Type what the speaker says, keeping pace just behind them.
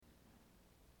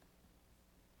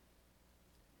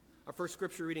Our first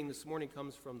scripture reading this morning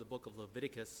comes from the book of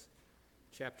Leviticus,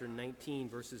 chapter 19,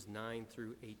 verses 9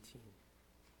 through 18.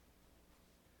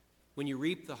 When you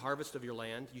reap the harvest of your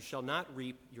land, you shall not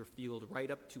reap your field right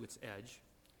up to its edge,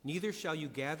 neither shall you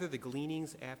gather the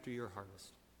gleanings after your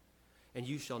harvest. And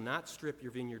you shall not strip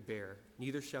your vineyard bare,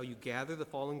 neither shall you gather the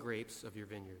fallen grapes of your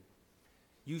vineyard.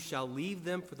 You shall leave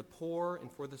them for the poor and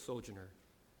for the sojourner.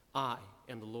 I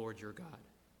am the Lord your God.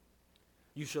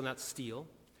 You shall not steal.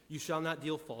 You shall not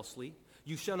deal falsely.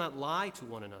 You shall not lie to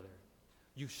one another.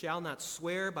 You shall not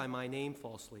swear by my name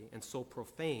falsely, and so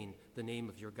profane the name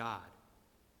of your God.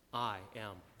 I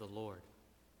am the Lord.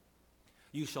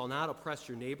 You shall not oppress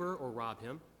your neighbor or rob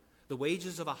him. The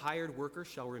wages of a hired worker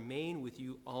shall not remain with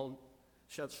you all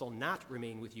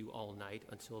night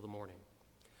until the morning.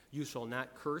 You shall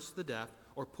not curse the deaf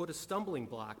or put a stumbling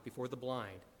block before the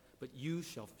blind, but you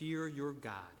shall fear your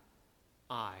God.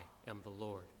 I am the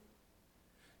Lord.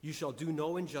 You shall do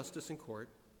no injustice in court.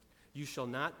 You shall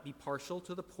not be partial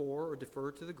to the poor or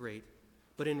defer to the great,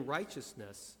 but in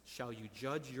righteousness shall you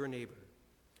judge your neighbor.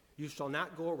 You shall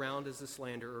not go around as a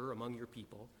slanderer among your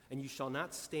people, and you shall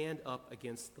not stand up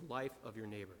against the life of your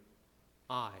neighbor.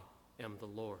 I am the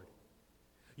Lord.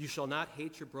 You shall not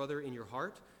hate your brother in your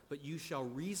heart, but you shall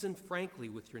reason frankly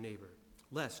with your neighbor,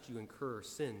 lest you incur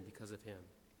sin because of him.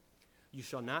 You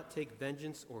shall not take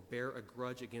vengeance or bear a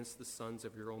grudge against the sons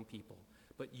of your own people,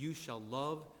 but you shall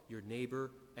love your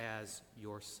neighbor as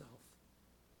yourself.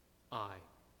 I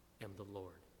am the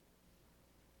Lord.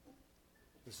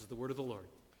 This is the word of the Lord.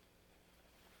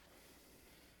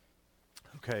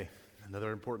 Okay,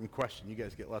 another important question. You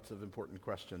guys get lots of important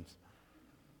questions.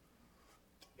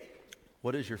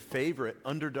 What is your favorite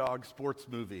underdog sports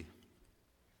movie?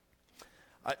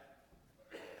 I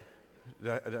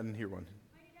didn't hear one.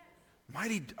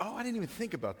 Oh, I didn't even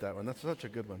think about that one. That's such a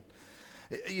good one.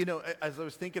 You know, as I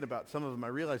was thinking about some of them, I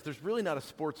realized there's really not a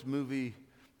sports movie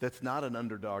that's not an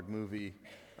underdog movie.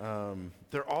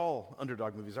 They're all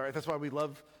underdog movies. All right, that's why we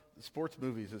love sports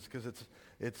movies. Is because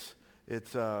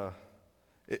it's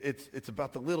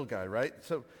about the little guy, right?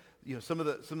 So, you know, some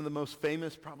of the most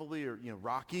famous probably are, you know,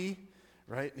 Rocky,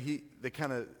 right? They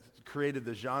kind of created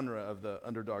the genre of the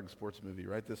underdog sports movie,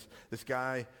 right? This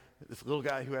little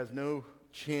guy who has no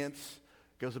chance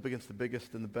goes up against the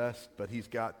biggest and the best, but he's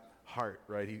got heart,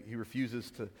 right? He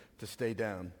refuses to stay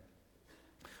down.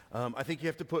 I think you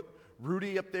have to put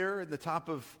Rudy up there in the top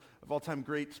of all-time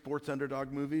great sports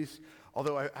underdog movies,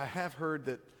 although I have heard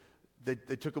that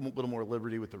they took a little more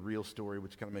liberty with the real story,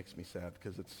 which kind of makes me sad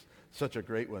because it's such a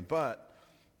great one. But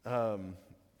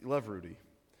love Rudy.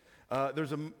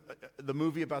 There's the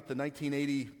movie about the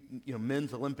 1980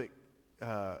 men's Olympic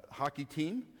hockey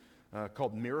team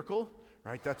called Miracle.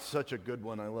 Right, that's such a good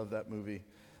one. I love that movie.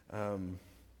 I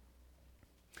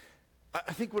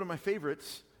think one of my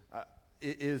favorites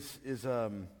is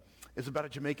about a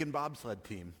Jamaican bobsled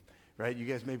team. Right, you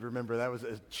guys maybe remember that was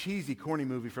a cheesy, corny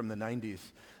movie from the 90s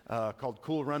called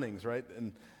Cool Runnings. Right,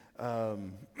 and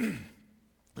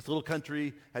this little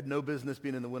country had no business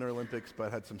being in the Winter Olympics,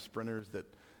 but had some sprinters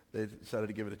that they decided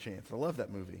to give it a chance. I love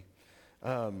that movie.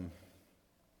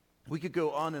 We could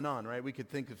go on and on, right? We could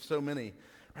think of so many,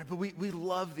 right? But we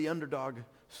love the underdog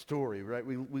story, right?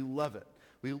 We love it.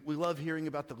 We love hearing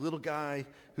about the little guy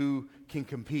who can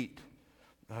compete.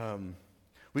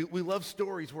 We love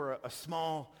stories where a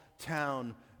small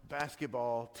town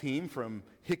basketball team from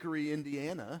Hickory,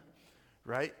 Indiana,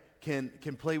 right, can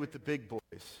play with the big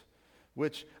boys.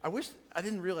 Which I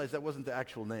didn't realize that wasn't the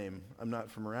actual name. I'm not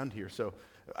from around here, so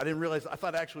I didn't realize. I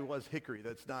thought it actually was Hickory.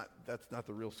 That's not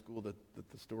the real school that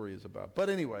the story is about. But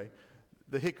anyway,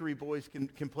 the Hickory boys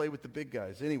can play with the big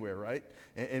guys anywhere, right?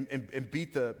 And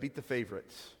beat the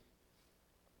favorites.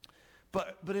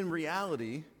 But in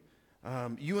reality,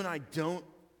 you and I don't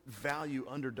value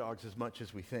underdogs as much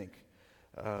as we think.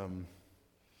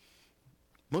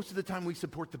 Most of the time, we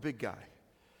support the big guy.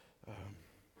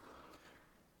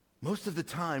 Most of the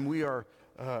time, we are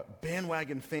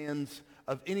bandwagon fans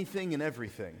of anything and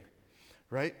everything,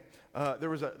 right? There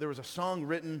was a song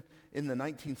written in the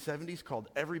 1970s called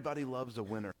 "Everybody Loves a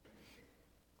Winner,"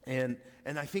 and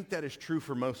I think that is true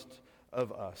for most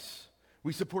of us.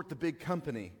 We support the big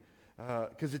company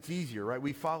because it's easier, right?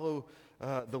 We follow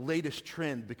the latest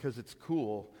trend because it's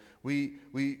cool. We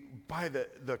buy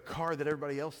the car that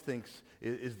everybody else thinks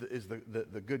is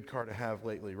the good car to have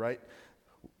lately, right?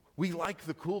 We like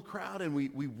the cool crowd, and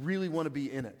we really want to be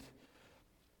in it.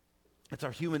 It's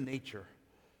our human nature.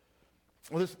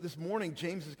 Well, this morning,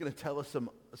 James is going to tell us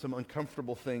some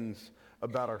uncomfortable things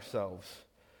about ourselves.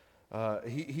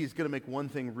 He's going to make one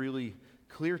thing really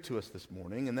clear to us this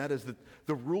morning, and that is that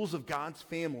the rules of God's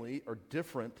family are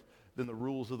different than the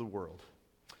rules of the world.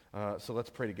 So let's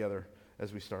pray together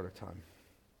as we start our time.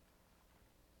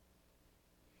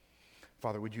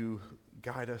 Father, would you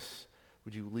guide us?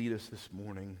 Would you lead us this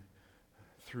morning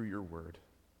through your word?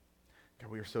 God,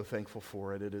 we are so thankful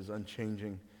for it. It is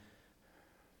unchanging.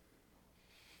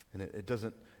 And it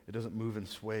doesn't move and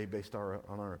sway based on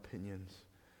our opinions.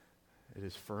 It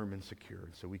is firm and secure,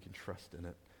 so we can trust in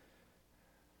it.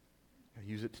 God,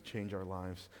 use it to change our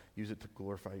lives. Use it to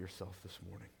glorify yourself this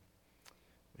morning.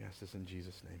 We ask this in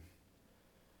Jesus' name.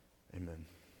 Amen.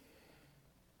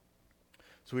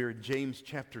 So we are in James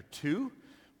chapter 2.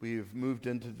 We've moved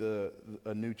into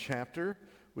a new chapter,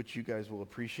 which you guys will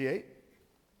appreciate.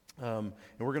 And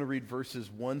we're going to read verses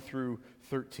 1 through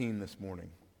 13 this morning.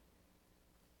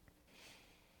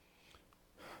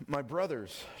 My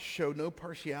brothers, show no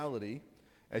partiality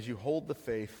as you hold the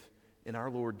faith in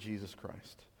our Lord Jesus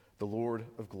Christ, the Lord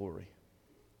of glory.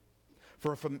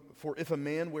 For if a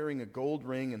man wearing a gold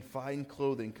ring and fine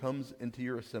clothing comes into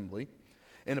your assembly,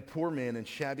 and a poor man in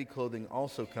shabby clothing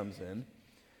also comes in,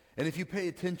 and if you pay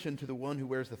attention to the one who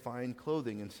wears the fine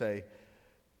clothing and say,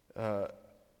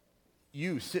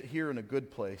 you sit here in a good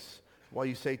place, while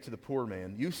you say to the poor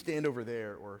man, you stand over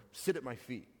there, or sit at my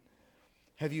feet,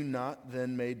 have you not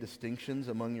then made distinctions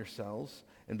among yourselves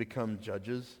and become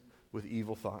judges with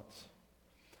evil thoughts?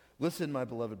 Listen, my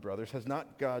beloved brothers, has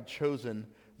not God chosen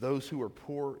those who are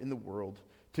poor in the world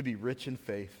to be rich in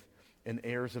faith and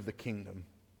heirs of the kingdom,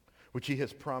 which he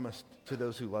has promised to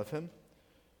those who love him?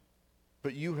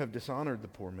 But you have dishonored the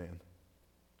poor man.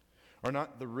 Are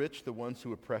not the rich the ones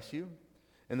who oppress you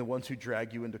and the ones who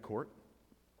drag you into court?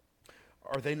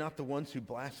 Are they not the ones who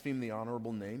blaspheme the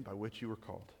honorable name by which you were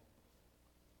called?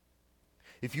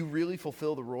 If you really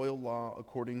fulfill the royal law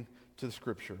according to the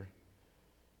scripture,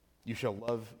 you shall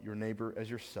love your neighbor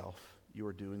as yourself, you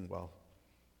are doing well.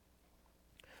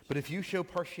 But if you show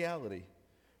partiality,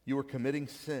 you are committing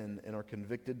sin and are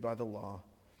convicted by the law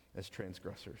as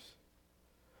transgressors.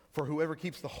 For whoever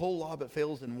keeps the whole law but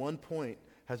fails in one point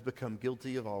has become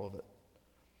guilty of all of it.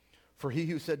 For he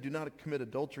who said, do not commit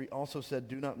adultery, also said,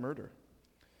 do not murder.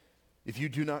 If you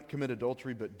do not commit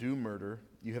adultery but do murder,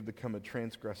 you have become a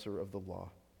transgressor of the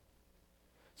law.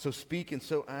 So speak and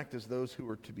so act as those who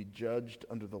are to be judged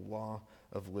under the law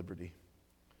of liberty.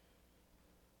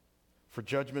 For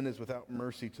judgment is without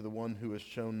mercy to the one who has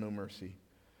shown no mercy.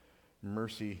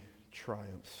 Mercy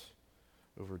triumphs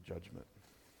over judgment.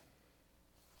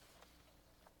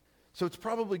 So it's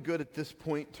probably good at this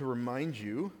point to remind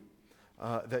you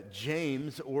that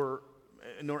James, or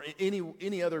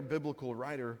any other biblical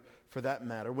writer for that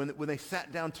matter, when they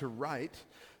sat down to write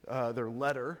their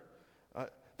letter,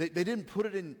 they didn't put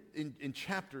it in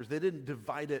chapters. They didn't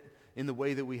divide it in the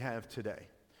way that we have today.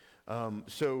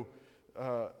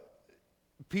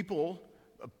 People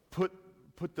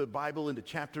put the Bible into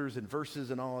chapters and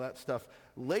verses and all of that stuff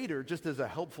later just as a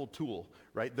helpful tool,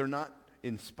 right? They're not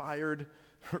inspired.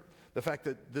 The fact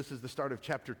that this is the start of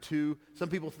chapter 2, some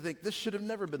people think this should have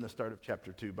never been the start of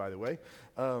chapter 2, by the way.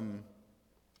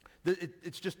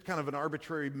 It's just kind of an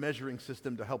arbitrary measuring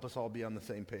system to help us all be on the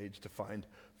same page to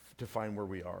find where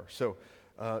we are. So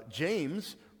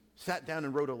James sat down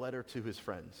and wrote a letter to his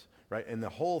friends, right? And the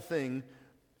whole thing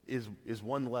is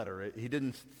one letter. He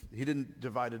didn't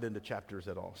divide it into chapters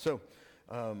at all. So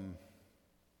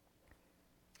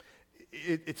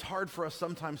it's hard for us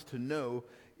sometimes to know,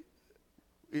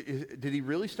 did he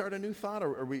really start a new thought,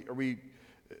 or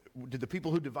did the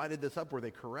people who divided this up, were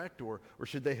they correct, or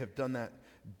should they have done that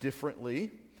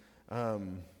differently?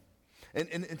 And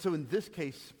so in this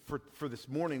case, for this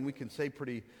morning, we can say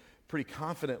pretty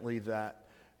confidently that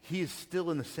he is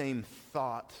still in the same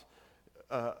thought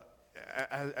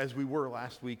as we were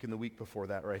last week and the week before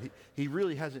that, right? He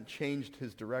really hasn't changed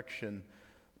his direction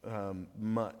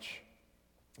much.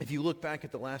 If you look back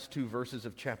at the last two verses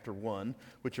of chapter 1,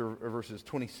 which are verses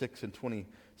 26 and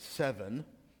 27,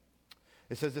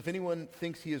 it says, if anyone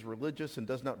thinks he is religious and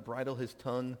does not bridle his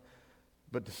tongue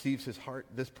but deceives his heart,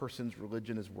 this person's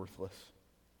religion is worthless.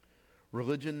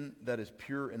 Religion that is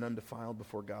pure and undefiled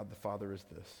before God the Father is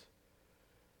this: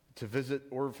 to visit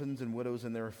orphans and widows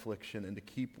in their affliction and to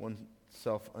keep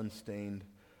oneself unstained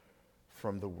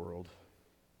from the world.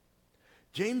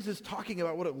 James is talking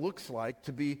about what it looks like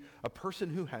to be a person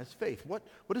who has faith. What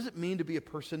does it mean to be a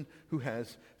person who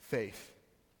has faith?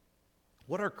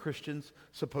 What are Christians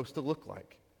supposed to look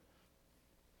like?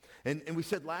 And we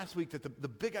said last week that the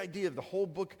big idea of the whole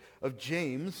book of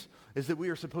James is that we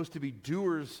are supposed to be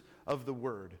doers of the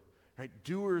word, right?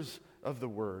 Doers of the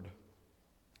word.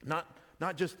 Not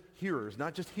just hearers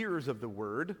of the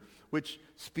word, which,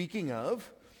 speaking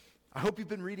of, I hope you've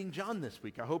been reading John this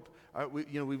week. I hope,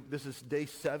 this is day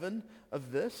 7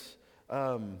 of this.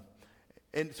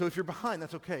 And so if you're behind,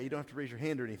 that's okay. You don't have to raise your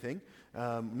hand or anything.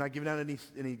 I'm not giving out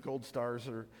any gold stars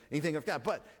or anything like that.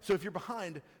 But so if you're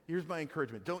behind, here's my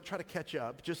encouragement. Don't try to catch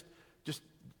up. Just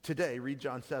today, read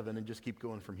John 7 and just keep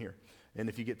going from here. And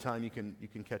if you get time, you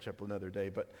can catch up another day.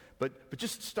 But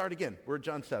just start again. We're at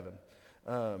John 7.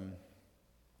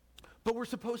 But we're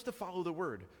supposed to follow the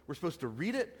word. We're supposed to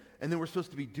read it, and then we're supposed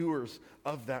to be doers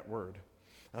of that word.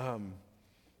 And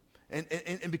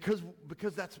because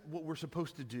that's what we're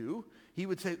supposed to do, he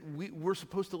would say we're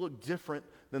supposed to look different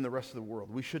than the rest of the world.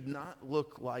 We should not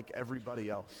look like everybody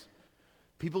else.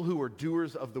 People who are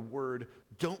doers of the word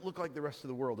don't look like the rest of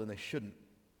the world, and they shouldn't.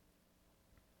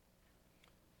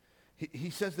 He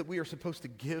says that we are supposed to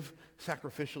give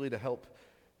sacrificially to help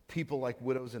people like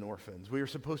widows and orphans. We are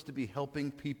supposed to be helping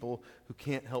people who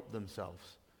can't help themselves.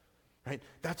 Right?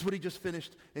 That's what he just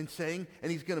finished in saying,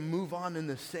 and he's going to move on in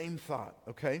the same thought,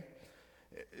 okay?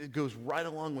 It goes right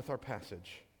along with our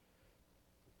passage.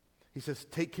 He says,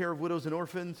 take care of widows and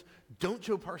orphans. Don't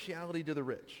show partiality to the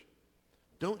rich.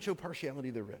 Don't show partiality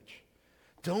to the rich.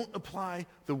 Don't apply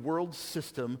the world's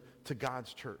system to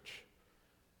God's church.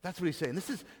 That's what he's saying.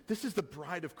 This is the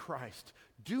bride of Christ.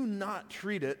 Do not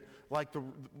treat it like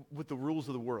with the rules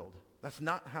of the world. That's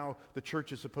not how the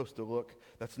church is supposed to look.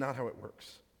 That's not how it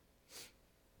works.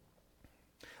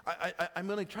 I'm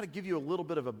going to try to give you a little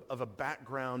bit of a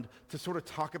background to sort of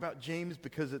talk about James,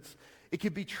 because it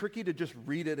can be tricky to just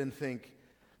read it and think,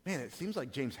 man, it seems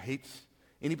like James hates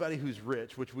anybody who's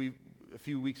rich, which we a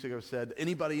few weeks ago said,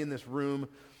 anybody in this room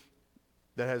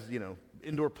that has,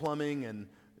 indoor plumbing and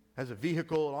has a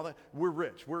vehicle and all that, we're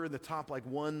rich. We're in the top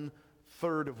 1/3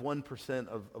 of 1%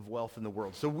 of wealth in the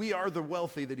world. So we are the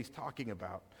wealthy that he's talking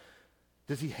about.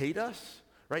 Does he hate us?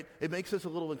 Right? It makes us a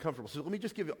little uncomfortable. So let me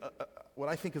just give you what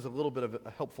I think is a little bit of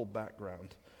a helpful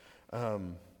background.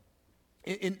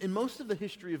 In most of the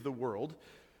history of the world,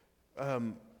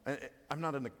 I'm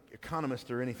not an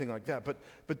economist or anything like that,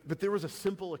 but there was a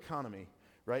simple economy,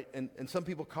 right? And some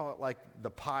people call it like the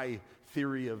pie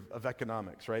theory of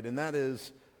economics, right? And that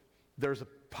is, there's a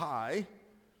pie,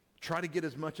 try to get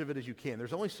as much of it as you can.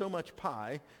 There's only so much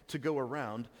pie to go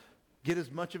around. Get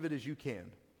as much of it as you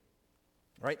can.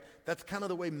 Right? That's kind of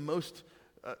the way most,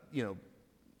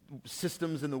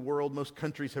 systems in the world, most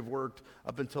countries have worked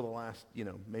up until the last,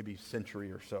 maybe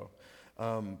century or so.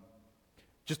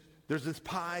 Just there's this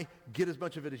pie, get as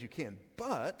much of it as you can.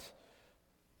 But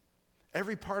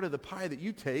every part of the pie that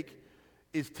you take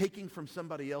is taking from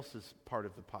somebody else's part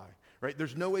of the pie. Right?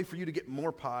 There's no way for you to get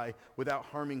more pie without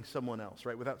harming someone else,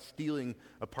 right? Without stealing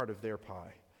a part of their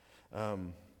pie.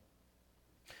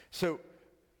 So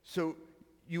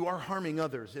you are harming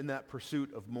others in that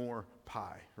pursuit of more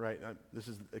pie, right? This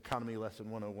is Economy Lesson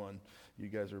 101. You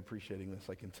guys are appreciating this,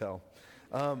 I can tell.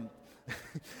 And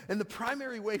the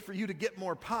primary way for you to get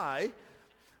more pie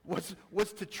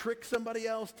was to trick somebody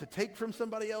else, to take from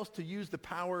somebody else, to use the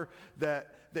power that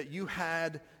you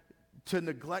had to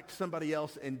neglect somebody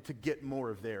else and to get more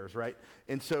of theirs, right?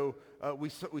 And so we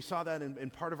saw that in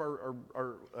part of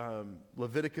our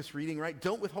Leviticus reading, right?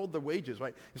 Don't withhold their wages,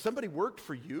 right? If somebody worked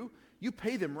for you, you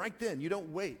pay them right then. You don't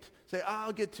wait. Say,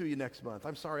 I'll get to you next month.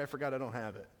 I'm sorry, I forgot I don't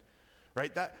have it.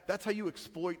 Right? That's how you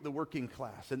exploit the working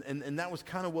class. And that was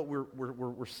kind of what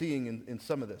we're seeing in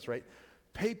some of this, right?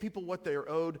 Pay people what they are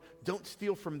owed. Don't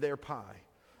steal from their pie.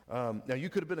 Now, you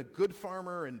could have been a good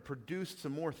farmer and produced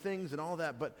some more things and all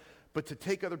that, but to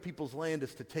take other people's land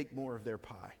is to take more of their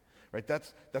pie. Right?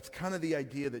 That's kind of the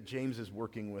idea that James is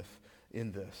working with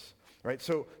in this. Right?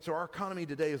 So our economy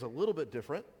today is a little bit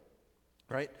different.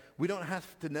 Right? We don't have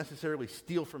to necessarily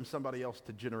steal from somebody else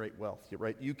to generate wealth,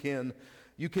 right? You can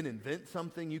invent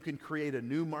something. You can create a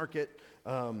new market.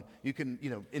 You can,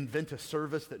 invent a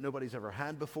service that nobody's ever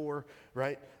had before,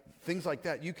 right? Things like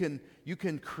that. You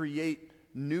can create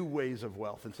new ways of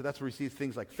wealth. And so that's where we see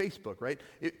things like Facebook, right?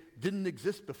 It didn't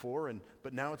exist before,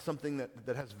 but now it's something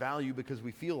that has value because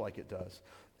we feel like it does.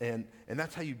 And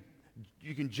that's how you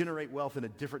can generate wealth in a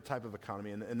different type of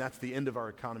economy, and that's the end of our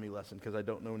economy lesson because I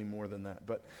don't know any more than that.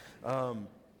 But,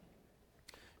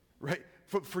 right,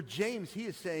 for James, he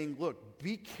is saying, look,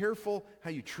 be careful how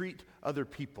you treat other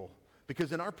people,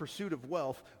 because in our pursuit of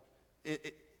wealth,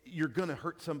 you're going to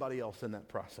hurt somebody else in that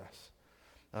process.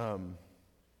 And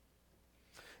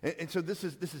so this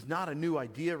is not a new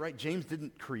idea, right? James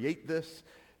didn't create this.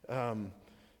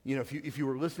 If you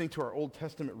were listening to our Old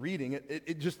Testament reading,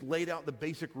 it just laid out the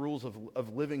basic rules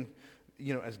of living,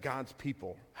 as God's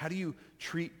people. How do you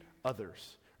treat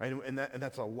others, right? And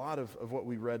that's a lot of what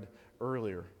we read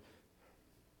earlier.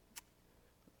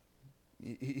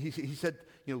 He said,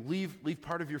 leave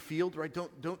part of your field, right?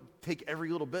 Don't take every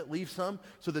little bit. Leave some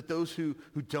so that those who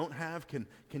don't have can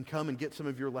come and get some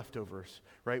of your leftovers,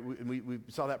 right? We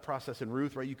saw that process in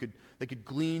Ruth, right? They could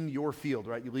glean your field,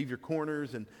 right? You leave your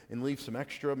corners and leave some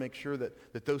extra. Make sure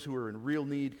that those who are in real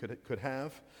need could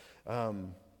have.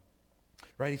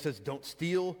 Right? He says, don't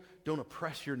steal, don't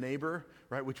oppress your neighbor,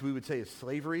 right? Which we would say is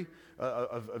slavery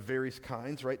of various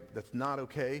kinds, right? That's not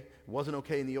okay. It wasn't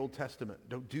okay in the Old Testament.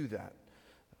 Don't do that.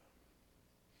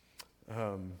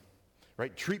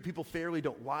 Right? Treat people fairly.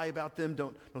 Don't lie about them.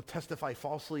 Don't testify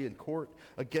falsely in court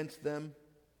against them.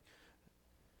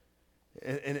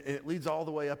 And it leads all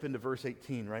the way up into verse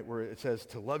 18, right? Where it says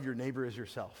to love your neighbor as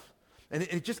yourself. And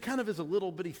it just kind of is a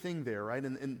little bitty thing there, right?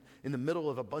 In the middle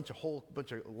of a whole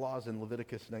bunch of laws in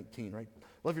Leviticus 19, right?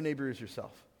 Love your neighbor as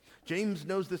yourself. James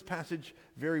knows this passage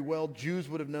very well. Jews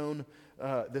would have known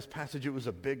this passage. It was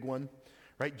a big one,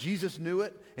 right? Jesus knew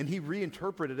it, and he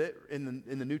reinterpreted it in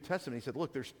the New Testament. He said,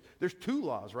 look, there's two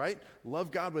laws, right?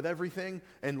 Love God with everything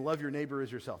and love your neighbor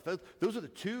as yourself. Those are the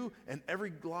two, and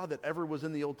every law that ever was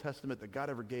in the Old Testament that God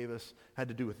ever gave us had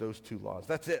to do with those two laws.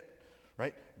 That's it.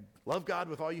 Right? Love God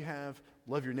with all you have.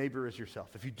 Love your neighbor as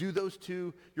yourself. If you do those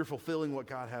two, you're fulfilling what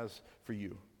God has for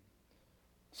you.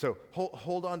 So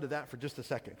hold on to that for just a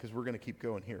second because we're going to keep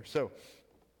going here. So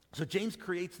James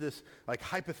creates this like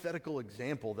hypothetical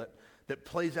example that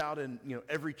plays out in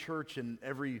every church and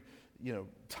every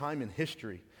time in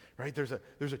history. Right? There's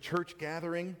a church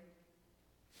gathering,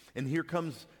 and here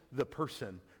comes the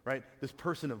person. Right? This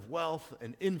person of wealth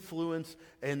and influence,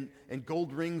 and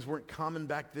gold rings weren't common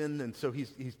back then, and so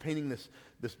he's painting this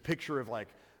picture of like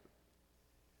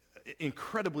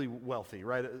incredibly wealthy,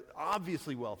 right?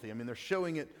 Obviously wealthy. I mean, they're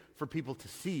showing it for people to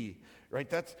see, right?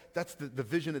 That's the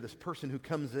vision of this person who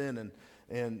comes in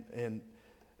and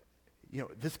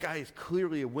this guy is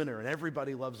clearly a winner, and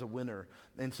everybody loves a winner.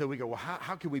 And so we go, well,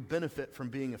 how can we benefit from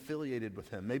being affiliated with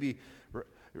him? Maybe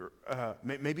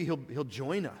he'll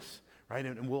join us. Right?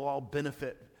 And we'll all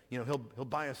benefit. He'll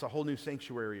buy us a whole new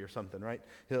sanctuary or something, right?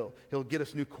 He'll get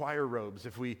us new choir robes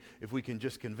if we can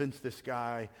just convince this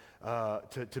guy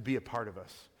to be a part of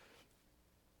us.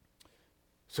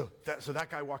 So that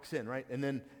guy walks in, right? And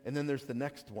then there's the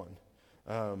next one.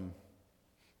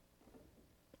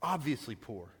 Obviously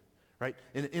poor, right?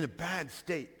 In a bad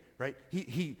state, right?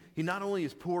 He not only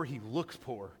is poor, he looks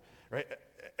poor, right?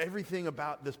 Everything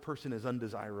about this person is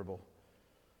undesirable.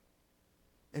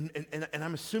 And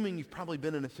I'm assuming you've probably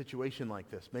been in a situation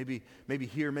like this. Maybe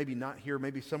here, maybe not here,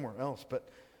 maybe somewhere else. But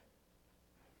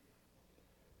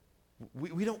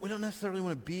we don't necessarily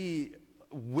want to be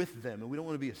with them, and we don't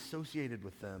want to be associated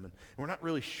with them, and we're not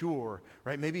really sure,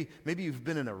 right? Maybe you've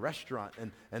been in a restaurant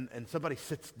and somebody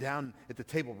sits down at the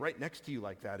table right next to you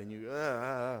like that, and you,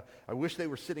 I wish they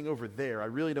were sitting over there. I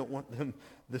really don't want them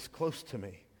this close to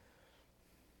me,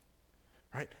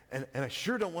 right? And I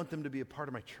sure don't want them to be a part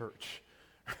of my church.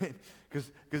 Right?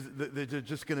 Because they're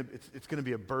just it's going to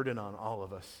be a burden on all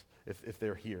of us if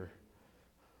they're here.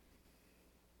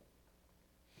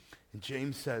 And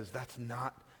James says that's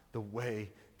not the way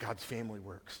God's family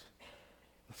works.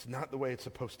 That's not the way it's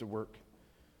supposed to work.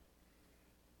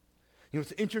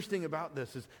 What's interesting about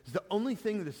this is the only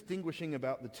thing distinguishing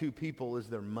about the two people is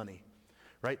their money,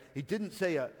 right? He didn't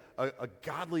say a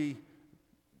godly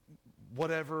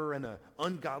whatever and an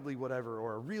ungodly whatever,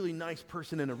 or a really nice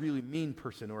person and a really mean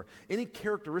person, or any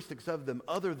characteristics of them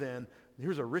other than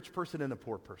here's a rich person and a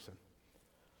poor person.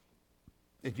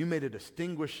 And you made a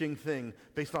distinguishing thing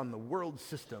based on the world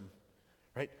system,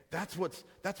 right? That's what's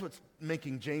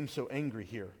making James so angry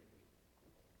here.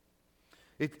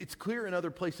 It's clear in other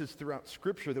places throughout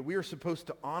Scripture that we are supposed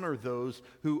to honor those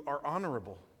who are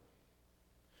honorable.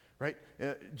 Right?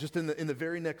 Just in the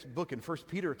very next book, in 1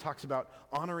 Peter, it talks about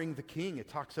honoring the king. It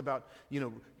talks about,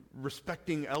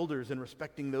 respecting elders and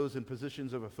respecting those in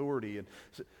positions of authority. And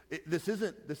so this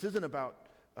isn't about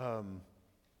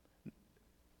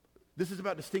this is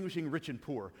about distinguishing rich and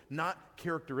poor, not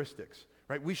characteristics.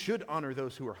 Right? We should honor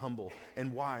those who are humble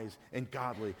and wise and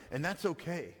godly, and that's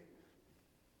okay.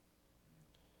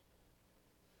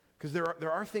 Because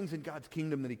there are things in God's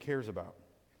kingdom that he cares about.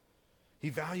 He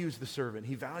values the servant.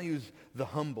 He values the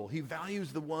humble. He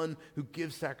values the one who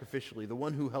gives sacrificially, the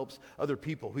one who helps other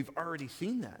people. We've already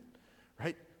seen that,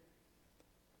 right?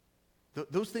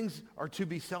 Those things are to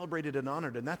be celebrated and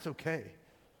honored, and that's okay.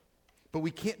 But we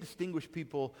can't distinguish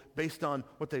people based on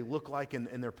what they look like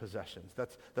and their possessions.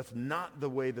 That's not the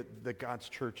way that God's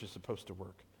church is supposed to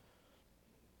work.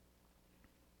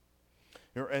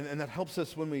 And that helps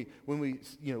us when we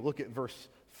look at verse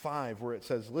 5 where it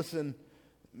says, listen,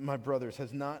 my brothers,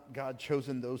 has not God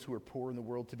chosen those who are poor in the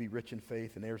world to be rich in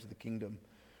faith and heirs of the kingdom,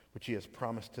 which he has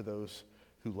promised to those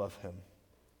who love him.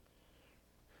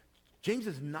 James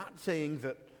is not saying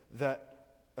that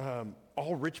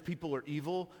all rich people are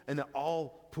evil and that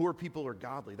all poor people are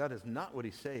godly. That is not what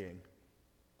he's saying.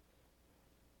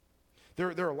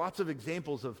 There are lots of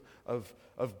examples of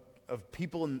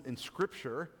people in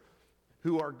Scripture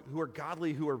who are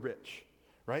godly, who are rich,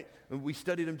 right? We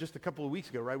studied him just a couple of weeks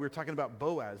ago, right? We were talking about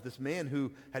Boaz, this man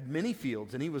who had many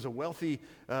fields, and he was a wealthy,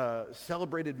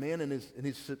 celebrated man in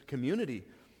his community.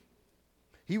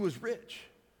 He was rich.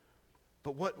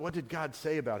 But what did God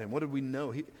say about him? What did we know?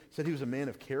 He said he was a man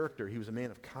of character. He was a man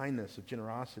of kindness, of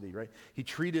generosity, right? He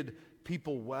treated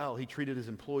people well. He treated his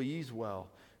employees well,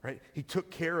 right? He took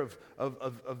care of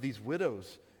these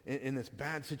widows in this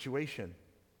bad situation,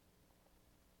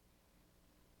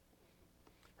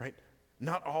 right?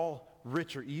 Not all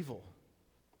rich are evil.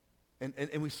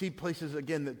 And we see places,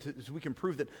 again, so we can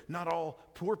prove that not all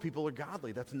poor people are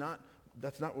godly. That's not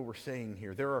what we're saying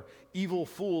here. There are evil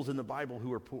fools in the Bible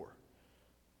who are poor.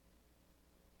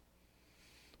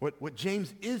 What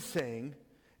James is saying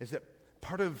is that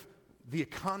part of the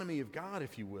economy of God,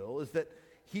 if you will, is that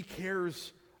he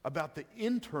cares about the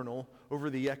internal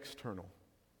over the external.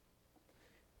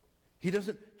 He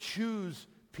doesn't choose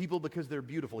people because they're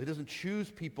beautiful. He doesn't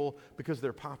choose people because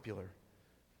they're popular.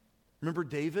 Remember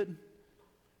David?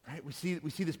 Right? We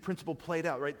see this principle played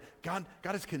out, right? God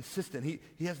is consistent.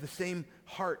 He has the same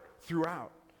heart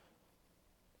throughout.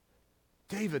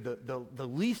 David, the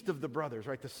least of the brothers,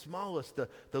 right? The smallest,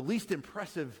 the least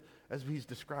impressive, as he's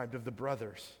described, of the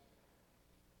brothers.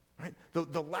 Right?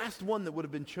 The last one that would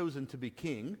have been chosen to be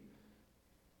king.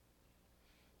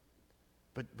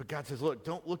 But God says, look,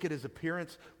 don't look at his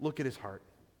appearance, look at his heart.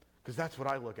 Because that's what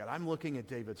I look at. I'm looking at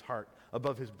David's heart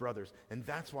above his brothers, and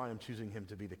that's why I'm choosing him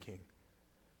to be the king.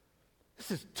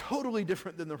 This is totally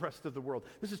different than the rest of the world.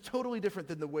 This is totally different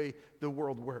than the way the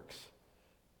world works.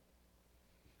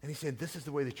 And he's saying, this is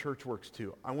the way the church works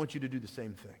too. I want you to do the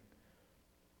same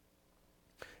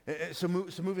thing. So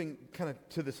moving kind of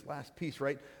to this last piece,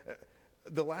 right?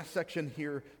 The last section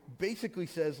here basically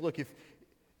says, look,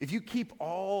 if you keep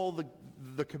all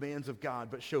the commands of God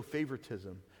but show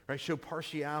favoritism, right? Show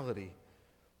partiality,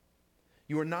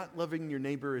 you are not loving your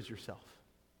neighbor as yourself.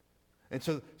 And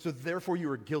so therefore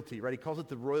you are guilty, right? He calls it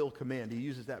the royal command. He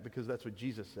uses that because that's what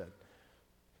Jesus said.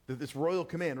 This royal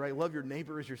command, right? Love your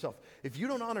neighbor as yourself. If you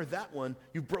don't honor that one,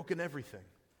 you've broken everything.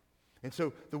 And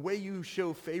so the way you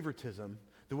show favoritism,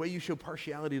 the way you show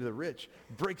partiality to the rich,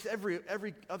 breaks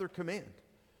every other command.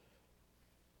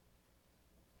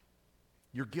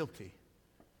 You're guilty.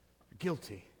 You're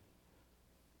guilty.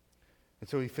 And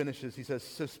so he finishes, he says,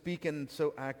 so speak and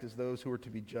so act as those who are to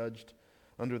be judged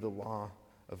under the law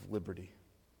of liberty.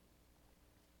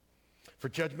 For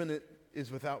judgment is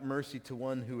without mercy to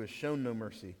one who has shown no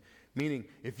mercy. Meaning,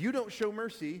 if you don't show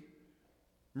mercy,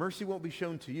 mercy won't be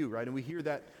shown to you, right? And we hear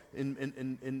that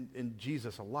in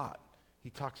Jesus a lot. He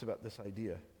talks about this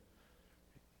idea.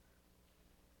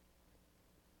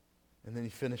 And then he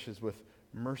finishes with,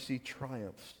 mercy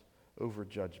triumphs over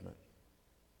judgment.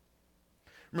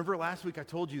 Remember last week I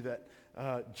told you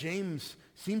that James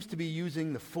seems to be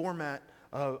using the format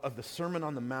of the Sermon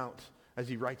on the Mount as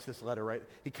he writes this letter, right?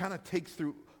 He kind of takes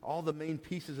through all the main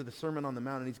pieces of the Sermon on the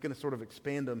Mount, and he's going to sort of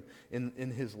expand them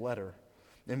in his letter.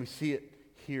 And we see it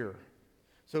here.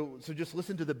 So just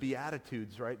listen to the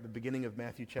Beatitudes, right? The beginning of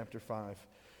Matthew chapter 5.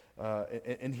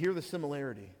 And hear the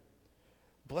similarity.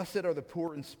 Blessed are the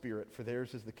poor in spirit, for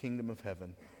theirs is the kingdom of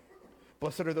heaven.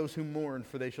 Blessed are those who mourn,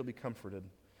 for they shall be comforted.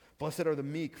 Blessed are the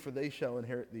meek, for they shall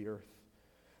inherit the earth.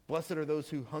 Blessed are those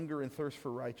who hunger and thirst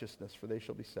for righteousness, for they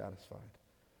shall be satisfied.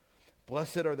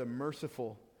 Blessed are the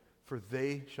merciful, for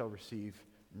they shall receive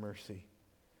mercy.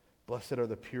 Blessed are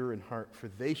the pure in heart, for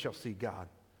they shall see God.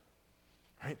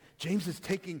 Right? James is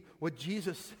taking what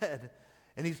Jesus said,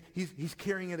 and he's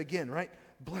carrying it again, right?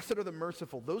 Blessed are the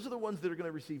merciful. Those are the ones that are going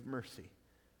to receive mercy.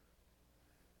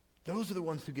 Those are the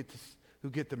ones who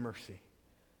get the mercy.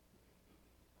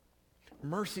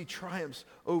 Mercy triumphs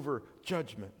over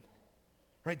judgment.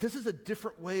 Right? This is a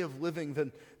different way of living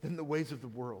than the ways of the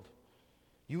world.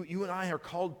 You and I are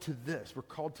called to this. We're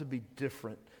called to be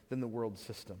different than the world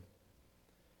system.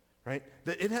 Right?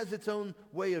 That it has its own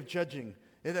way of judging.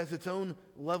 It has its own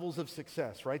levels of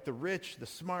success, right? The rich, the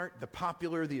smart, the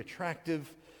popular, the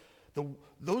attractive.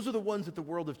 Those are the ones that the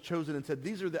world have chosen and said,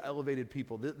 these are the elevated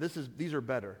people. These are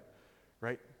better,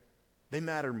 right? They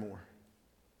matter more.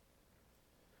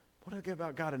 What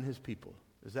about God and his people?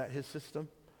 Is that his system?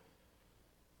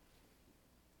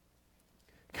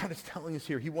 God is telling us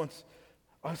here, he wants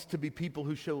us to be people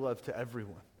who show love to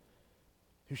everyone,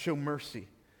 who show mercy,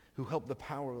 who help the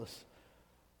powerless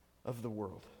of the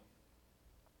world.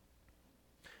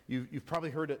 You've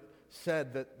probably heard it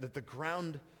said that the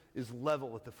ground is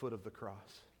level at the foot of the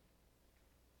cross.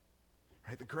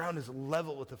 Right? The ground is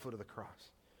level at the foot of the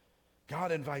cross.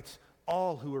 God invites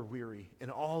all who are weary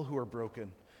and all who are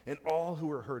broken and all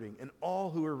who are hurting and all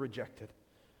who are rejected.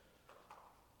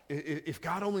 If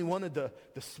God only wanted the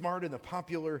smart and the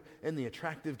popular and the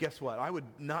attractive, guess what? I would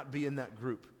not be in that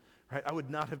group. Right? I would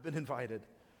not have been invited.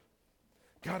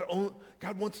 God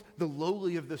wants the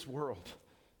lowly of this world.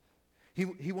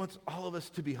 He wants all of us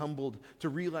to be humbled, to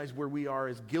realize where we are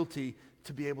as guilty,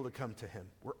 to be able to come to him.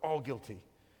 We're all guilty.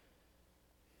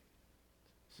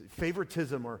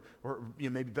 Favoritism, or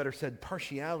maybe better said,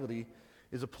 partiality,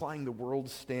 is applying the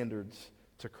world's standards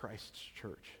to Christ's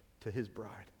church, to his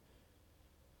bride.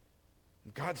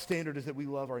 God's standard is that we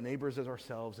love our neighbors as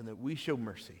ourselves and that we show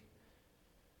mercy.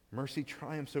 Mercy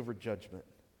triumphs over judgment.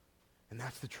 And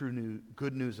that's the true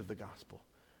good news of the gospel.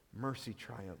 Mercy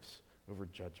triumphs over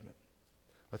judgment.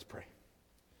 Let's pray.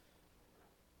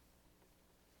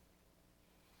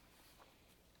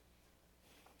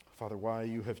 Father, why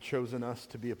you have chosen us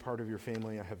to be a part of your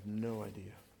family, I have no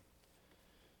idea.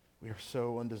 We are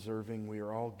so undeserving. We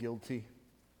are all guilty.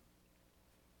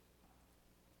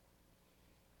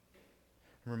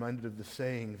 I'm reminded of the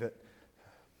saying that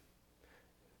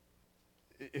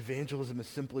evangelism is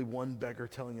simply one beggar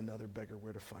telling another beggar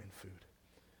where to find food.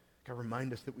 God,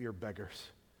 remind us that we are beggars.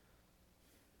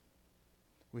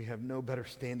 We have no better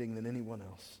standing than anyone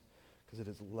else because it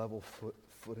is level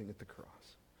footing at the cross.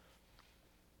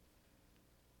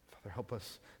 Father, help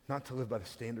us not to live by the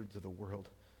standards of the world,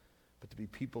 but to be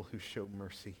people who show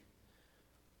mercy,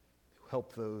 who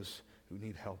help those who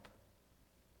need help,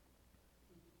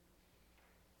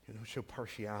 and who show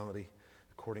partiality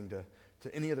according to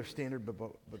any other standard but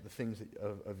the things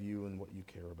of you and what you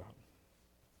care about.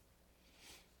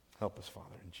 Help us,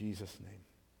 Father, in Jesus'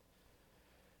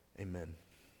 name. Amen.